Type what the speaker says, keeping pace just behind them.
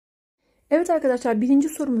Evet arkadaşlar, birinci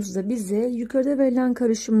sorumuzda bize yukarıda verilen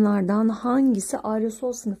karışımlardan hangisi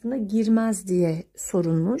aerosol sınıfına girmez diye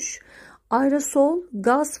sorulmuş. Aerosol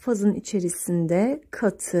gaz fazın içerisinde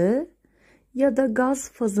katı ya da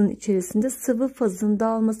gaz fazın içerisinde sıvı fazın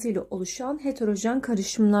dağılmasıyla oluşan heterojen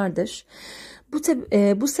karışımlardır.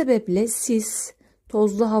 Bu sebeple sis,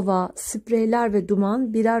 tozlu hava, spreyler ve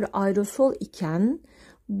duman birer aerosol iken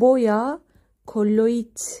boya,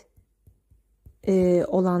 kolloid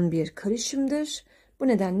olan bir karışımdır. Bu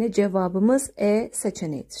nedenle cevabımız E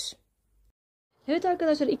seçeneğidir. Evet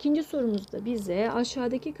arkadaşlar, ikinci sorumuzda bize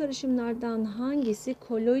aşağıdaki karışımlardan hangisi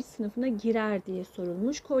kolloid sınıfına girer diye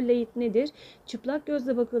sorulmuş. Kolloid nedir? Çıplak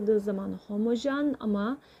gözle bakıldığı zaman homojen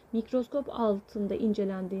ama mikroskop altında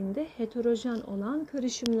incelendiğinde heterojen olan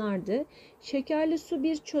karışımlardı. Şekerli su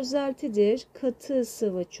bir çözeltidir, katı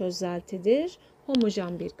sıvı çözeltidir,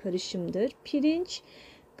 homojen bir karışımdır. Pirinç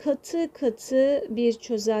katı bir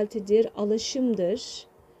çözeltidir, alaşımdır.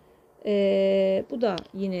 Bu da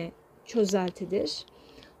yine çözeltidir.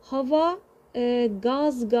 Hava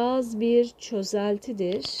gaz bir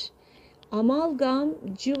çözeltidir. Amalgam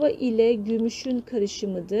cıva ile gümüşün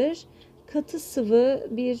karışımıdır. Katı sıvı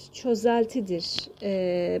bir çözeltidir.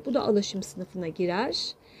 Bu da alaşım sınıfına girer.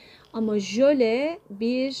 Ama jöle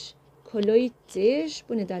bir koloittir.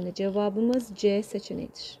 Bu nedenle cevabımız C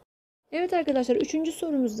seçeneğidir. Evet arkadaşlar, üçüncü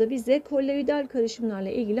sorumuzda bize kolloidal karışımlarla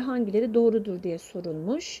ilgili hangileri doğrudur diye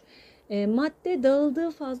sorulmuş. Madde dağıldığı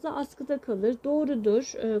fazla askıda kalır.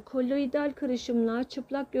 Doğrudur. Kolloidal karışımlar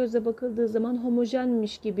çıplak gözle bakıldığı zaman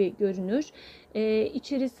homojenmiş gibi görünür.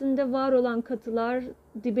 İçerisinde var olan katılar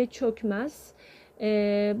dibe çökmez.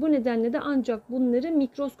 Bu nedenle de ancak bunları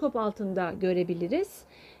mikroskop altında görebiliriz.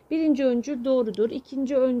 Birinci öncül doğrudur.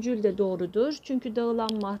 İkinci öncül de doğrudur. Çünkü dağılan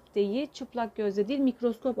maddeyi çıplak gözle değil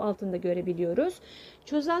mikroskop altında görebiliyoruz.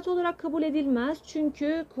 Çözelti olarak kabul edilmez.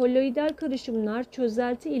 Çünkü kolloidal karışımlar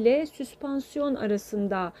çözelti ile süspansiyon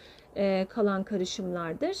arasında kalan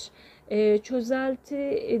karışımlardır.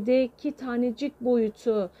 Çözeltideki tanecik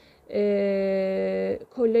boyutu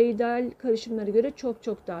kolloidal karışımlara göre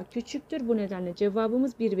çok daha küçüktür. Bu nedenle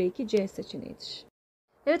cevabımız 1 ve 2 C seçeneğidir.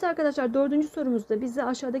 Evet arkadaşlar, dördüncü sorumuzda bize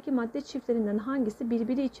aşağıdaki madde çiftlerinden hangisi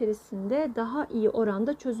birbiri içerisinde daha iyi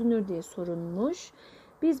oranda çözünür diye sorulmuş.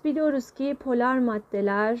 Biz biliyoruz ki polar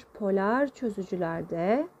maddeler polar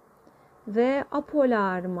çözücülerde ve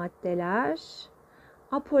apolar maddeler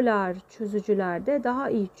apolar çözücülerde daha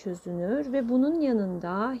iyi çözünür ve bunun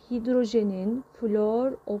yanında hidrojenin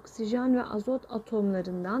flor, oksijen ve azot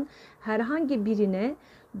atomlarından herhangi birine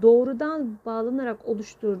doğrudan bağlanarak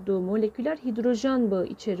oluşturduğu moleküler hidrojen bağı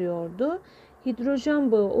içeriyordu.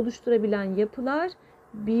 Hidrojen bağı oluşturabilen yapılar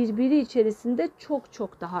birbiri içerisinde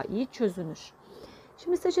çok daha iyi çözünür.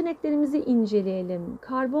 Şimdi seçeneklerimizi inceleyelim.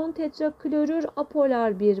 Karbon tetraklorür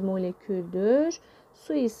apolar bir moleküldür.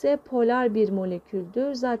 Su ise polar bir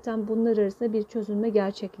moleküldür. Zaten bunlar arasında bir çözünme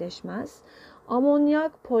gerçekleşmez.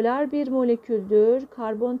 Amonyak polar bir moleküldür.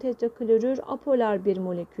 Karbon tetraklorür apolar bir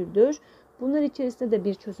moleküldür. Bunlar içerisinde de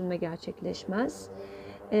bir çözünme gerçekleşmez.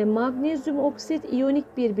 Magnezyum oksit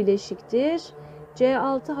iyonik bir bileşiktir.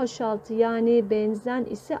 C6H6 yani benzen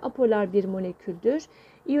ise apolar bir moleküldür.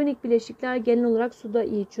 İyonik bileşikler genel olarak suda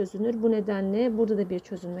iyi çözünür. Bu nedenle burada da bir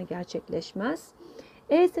çözünme gerçekleşmez.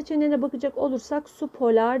 E seçeneğine bakacak olursak su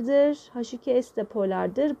polardır, H2S de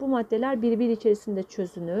polardır. Bu maddeler birbiri içerisinde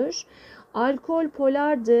çözünür. Alkol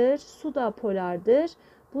polardır, su da polardır.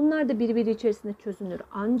 Bunlar da birbiri içerisinde çözünür.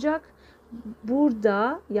 Ancak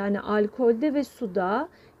burada yani alkolde ve suda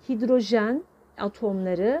hidrojen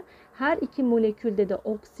atomları her iki molekülde de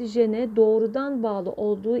oksijene doğrudan bağlı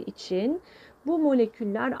olduğu için bu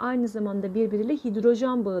moleküller aynı zamanda birbiriyle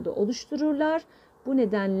hidrojen bağı da oluştururlar. Bu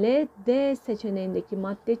nedenle D seçeneğindeki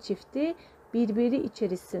madde çifti birbiri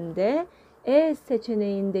içerisinde E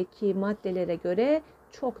seçeneğindeki maddelere göre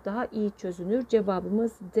çok daha iyi çözünür.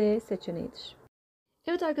 Cevabımız D seçeneğidir.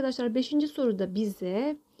 Evet arkadaşlar, 5. soruda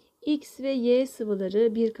bize X ve Y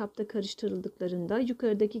sıvıları bir kapta karıştırıldıklarında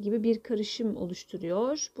yukarıdaki gibi bir karışım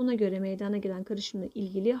oluşturuyor. Buna göre meydana gelen karışımla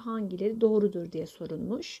ilgili hangileri doğrudur diye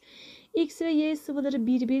sorulmuş. X ve Y sıvıları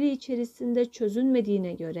birbiri içerisinde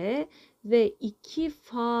çözünmediğine göre ve iki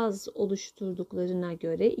faz oluşturduklarına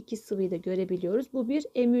göre iki sıvıyı da görebiliyoruz. Bu bir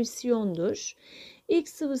emülsiyondur.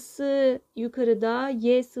 X sıvısı yukarıda,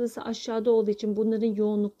 Y sıvısı aşağıda olduğu için bunların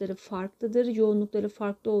yoğunlukları farklıdır. Yoğunlukları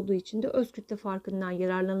farklı olduğu için de öz kütle farkından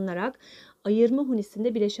yararlanılarak ayırma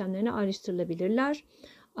hunisinde bileşenlerine ayrıştırılabilirler.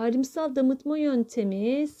 Ayrımsal damıtma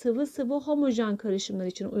yöntemi sıvı homojen karışımlar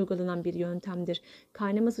için uygulanan bir yöntemdir.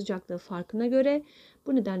 Kaynama sıcaklığı farkına göre.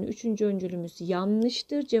 Bu nedenle 3. öncülümüz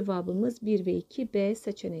yanlıştır. Cevabımız 1 ve 2 B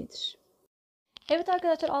seçeneğidir. Evet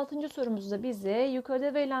arkadaşlar, 6. sorumuzda bize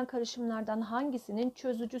yukarıda verilen karışımlardan hangisinin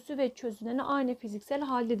çözücüsü ve çözüneni aynı fiziksel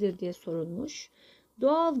haldedir diye sorulmuş.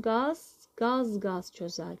 Doğal gaz, gaz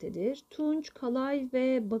çözeltidir. Tunç, kalay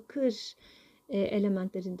ve bakır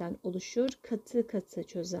elementlerinden oluşur. Katı katı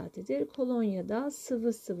çözeltidir. Kolonya da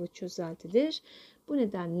sıvı sıvı çözeltidir. Bu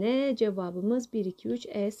nedenle cevabımız 1, 2, 3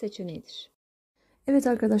 E seçeneğidir. Evet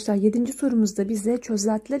arkadaşlar, 7. sorumuzda bize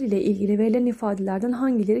çözeltiler ile ilgili verilen ifadelerden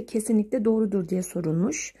hangileri kesinlikle doğrudur diye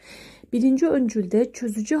sorulmuş. Birinci öncülde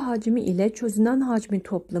çözücü hacmi ile çözünen hacmi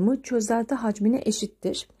toplamı çözelti hacmine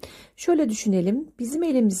eşittir. Şöyle düşünelim. Bizim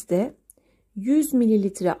elimizde 100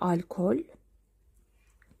 mililitre alkol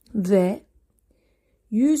ve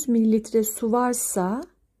 100 mililitre su varsa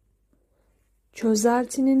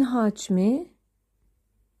çözeltinin hacmi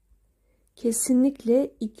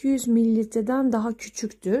kesinlikle 200 mililitreden daha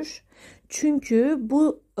küçüktür. Çünkü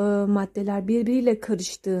bu maddeler birbiriyle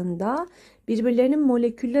karıştığında birbirlerinin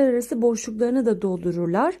moleküller arası boşluklarını da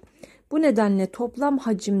doldururlar. Bu nedenle toplam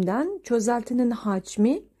hacimden çözeltinin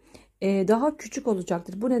hacmi daha küçük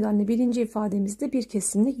olacaktır. Bu nedenle birinci ifademizde bir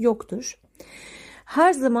kesinlik yoktur.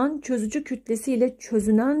 Her zaman çözücü kütlesi ile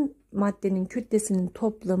çözünen maddenin kütlesinin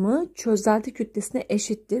toplamı çözelti kütlesine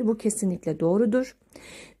eşittir. Bu kesinlikle doğrudur.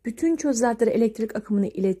 Bütün çözeltiler elektrik akımını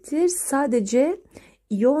iletir. Sadece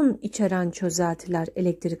iyon içeren çözeltiler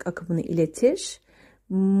elektrik akımını iletir.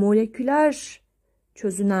 Moleküler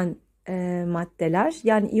çözünen maddeler,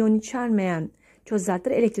 yani iyon içermeyen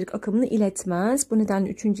çözeltiler elektrik akımını iletmez. Bu nedenle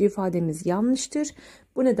 3. ifademiz yanlıştır.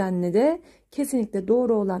 Bu nedenle de kesinlikle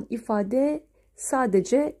doğru olan ifade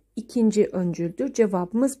sadece 2. öncüldür.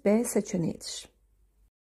 Cevabımız B seçeneğidir.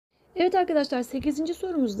 Evet arkadaşlar, 8.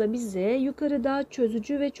 sorumuzda bize yukarıda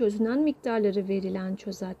çözücü ve çözünen miktarları verilen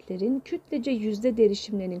çözeltilerin kütlece yüzde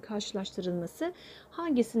derişimlerinin karşılaştırılması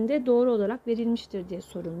hangisinde doğru olarak verilmiştir diye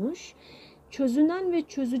sorulmuş. Çözünen ve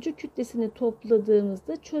çözücü kütlesini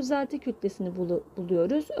topladığımızda çözelti kütlesini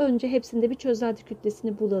buluyoruz. Önce hepsinde bir çözelti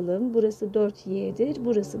kütlesini bulalım. Burası 4Y'dir,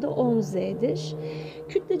 burası da 10Z'dir.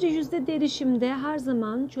 Kütlece yüzde derişimde her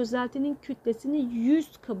zaman çözeltinin kütlesini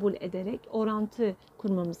 100 kabul ederek orantı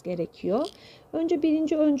kurmamız gerekiyor. Önce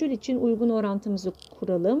birinci öncül için uygun orantımızı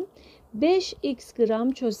kuralım. 5x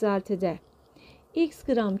gram çözeltide x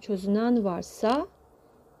gram çözünen varsa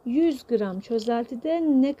 100 gram çözeltide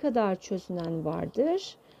ne kadar çözünen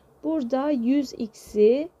vardır? Burada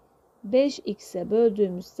 100x'i 5x'e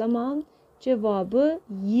böldüğümüz zaman cevabı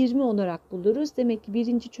 20 olarak buluruz. Demek ki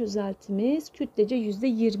birinci çözeltimiz kütlece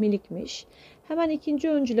 %20'likmiş. Hemen ikinci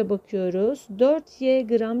öncüle bakıyoruz.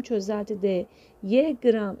 4y gram çözeltide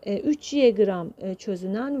 3y gram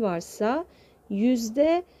çözünen varsa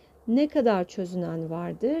yüzde ne kadar çözünen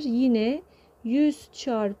vardır? Yine 100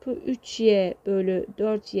 çarpı 3y bölü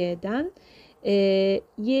 4y'den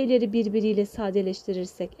y'leri birbiriyle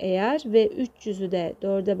sadeleştirirsek eğer ve 300'ü de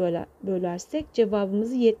 4'e bölersek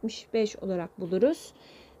cevabımızı 75 olarak buluruz.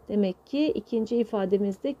 Demek ki ikinci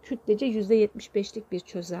ifademizde kütlece %75'lik bir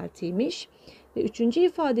çözeltiymiş. Ve üçüncü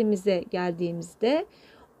ifademize geldiğimizde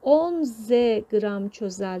 10z gram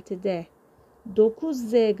çözeltide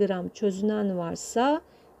 9z gram çözünen varsa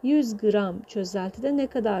 100 gram çözeltide ne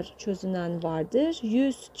kadar çözünen vardır?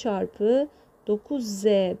 100 çarpı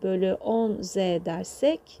 9z bölü 10z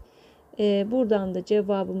dersek buradan da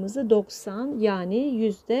cevabımızı 90,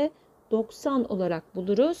 yani %90 olarak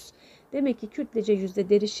buluruz. Demek ki kütlece yüzde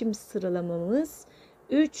derişim sıralamamız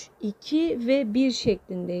 3, 2 ve 1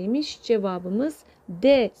 şeklindeymiş. Cevabımız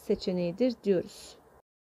D seçeneğidir diyoruz.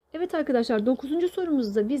 Evet arkadaşlar, 9.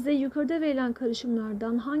 sorumuzda bize yukarıda verilen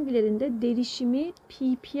karışımlardan hangilerinde derişimi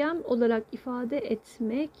ppm olarak ifade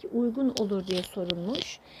etmek uygun olur diye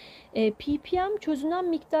sorulmuş. ppm çözünen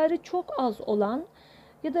miktarı çok az olan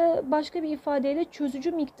ya da başka bir ifadeyle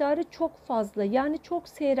çözücü miktarı çok fazla, yani çok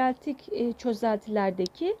seyreltik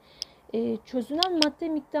çözeltilerdeki çözünen madde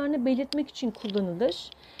miktarını belirtmek için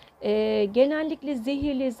kullanılır. Genellikle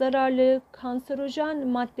zehirli, zararlı, kanserojen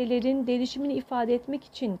maddelerin derişimini ifade etmek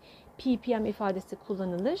için ppm ifadesi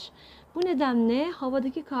kullanılır. Bu nedenle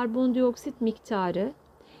havadaki karbondioksit miktarı,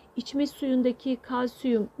 içme suyundaki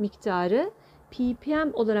kalsiyum miktarı ppm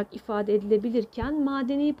olarak ifade edilebilirken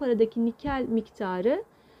madeni paradaki nikel miktarı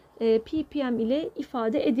ppm ile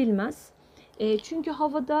ifade edilmez. Çünkü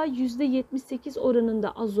havada %78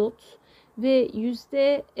 oranında azot ve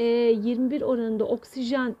 %21 oranında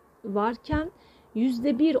oksijen varken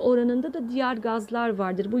 %1 oranında da diğer gazlar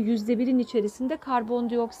vardır. Bu %1'in içerisinde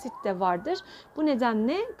karbondioksit de vardır. Bu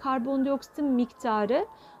nedenle karbondioksitin miktarı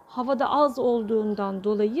havada az olduğundan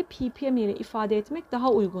dolayı ppm ile ifade etmek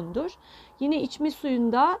daha uygundur. Yine içme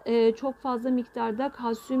suyunda çok fazla miktarda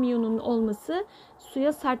kalsiyum iyonunun olması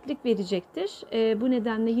suya sertlik verecektir. Bu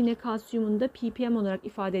nedenle yine kalsiyumun da ppm olarak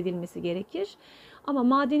ifade edilmesi gerekir. Ama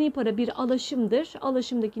madeni para bir alaşımdır.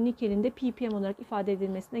 Alaşımdaki nikelin de ppm olarak ifade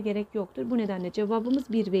edilmesine gerek yoktur. Bu nedenle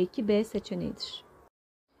cevabımız 1 ve 2 B seçeneğidir.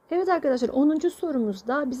 Evet arkadaşlar, 10.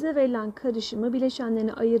 sorumuzda bize verilen karışımı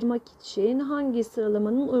bileşenlerine ayırmak için hangi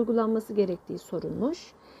sıralamanın uygulanması gerektiği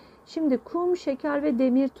sorulmuş. Şimdi kum, şeker ve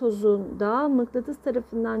demir tozunda mıknatıs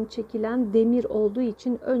tarafından çekilen demir olduğu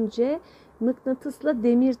için önce mıknatısla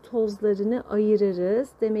demir tozlarını ayırırız.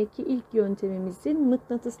 Demek ki ilk yöntemimizin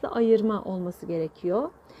mıknatısla ayırma olması gerekiyor.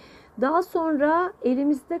 Daha sonra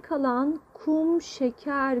elimizde kalan kum,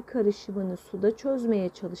 şeker karışımını suda çözmeye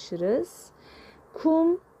çalışırız.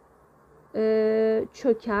 Kum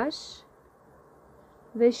çöker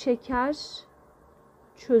ve şeker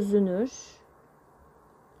çözünür.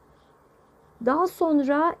 Daha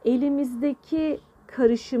sonra elimizdeki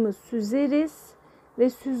karışımı süzeriz ve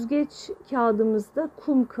süzgeç kağıdımızda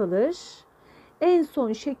kum kalır. En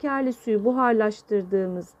son şekerli suyu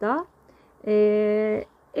buharlaştırdığımızda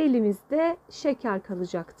elimizde şeker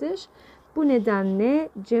kalacaktır. Bu nedenle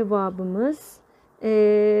cevabımız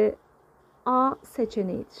A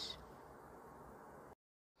seçeneğidir.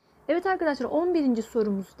 Evet arkadaşlar, 11.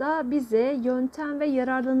 sorumuzda bize yöntem ve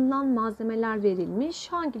yararlanılan malzemeler verilmiş.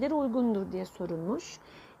 Hangileri uygundur diye sorulmuş.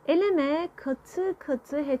 Eleme katı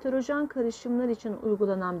katı heterojen karışımlar için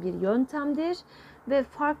uygulanan bir yöntemdir ve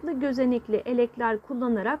farklı gözenekli elekler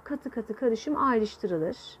kullanarak katı katı karışım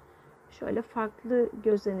ayrıştırılır. Şöyle farklı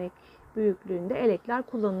gözenek büyüklüğünde elekler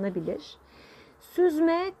kullanılabilir.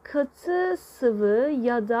 Süzme katı sıvı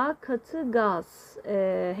ya da katı gaz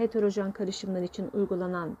heterojen karışımlar için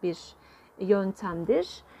uygulanan bir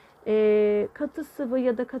yöntemdir. Katı sıvı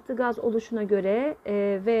ya da katı gaz oluşuna göre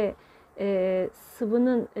ve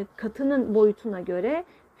sıvının katının boyutuna göre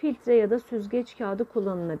filtre ya da süzgeç kağıdı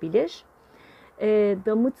kullanılabilir.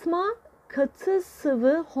 Damıtma katı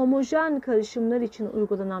sıvı homojen karışımlar için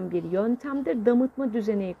uygulanan bir yöntemdir. Damıtma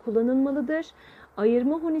düzeneği kullanılmalıdır.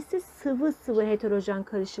 Ayırma hunisi sıvı sıvı heterojen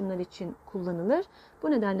karışımlar için kullanılır.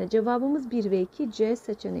 Bu nedenle cevabımız 1 ve 2 C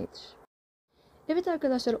seçeneğidir. Evet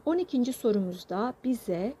arkadaşlar, 12. sorumuzda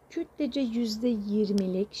bize kütlece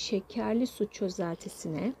 %20'lik şekerli su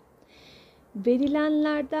çözeltisine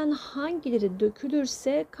verilenlerden hangileri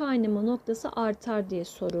dökülürse kaynama noktası artar diye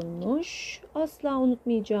sorulmuş. Asla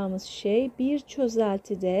unutmayacağımız şey, bir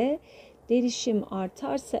çözeltide derişim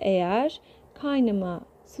artarsa eğer kaynama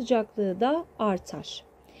sıcaklığı da artar.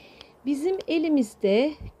 Bizim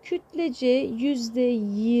elimizde kütlece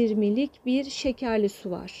 %20'lik bir şekerli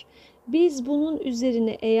su var. Biz bunun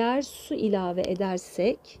üzerine eğer su ilave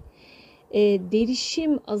edersek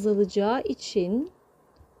derişim azalacağı için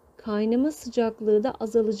kaynama sıcaklığı da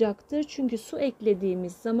azalacaktır. Çünkü su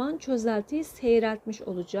eklediğimiz zaman çözeltiyi seyreltmiş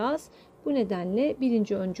olacağız. Bu nedenle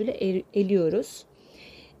birinci öncülü eliyoruz.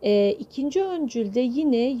 İkinci öncülde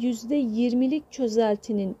yine %20'lik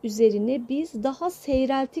çözeltinin üzerine biz daha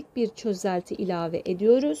seyreltik bir çözelti ilave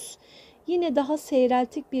ediyoruz. Yine daha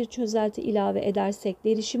seyreltik bir çözelti ilave edersek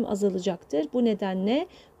derişim azalacaktır. Bu nedenle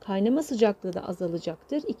kaynama sıcaklığı da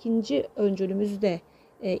azalacaktır. İkinci öncülümüzü de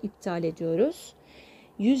iptal ediyoruz.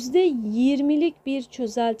 %20'lik bir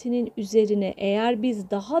çözeltinin üzerine eğer biz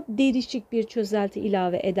daha derişik bir çözelti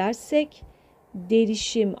ilave edersek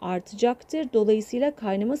derişim artacaktır. Dolayısıyla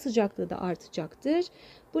kaynama sıcaklığı da artacaktır.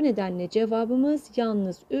 Bu nedenle cevabımız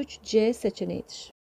yalnız 3 C seçeneğidir.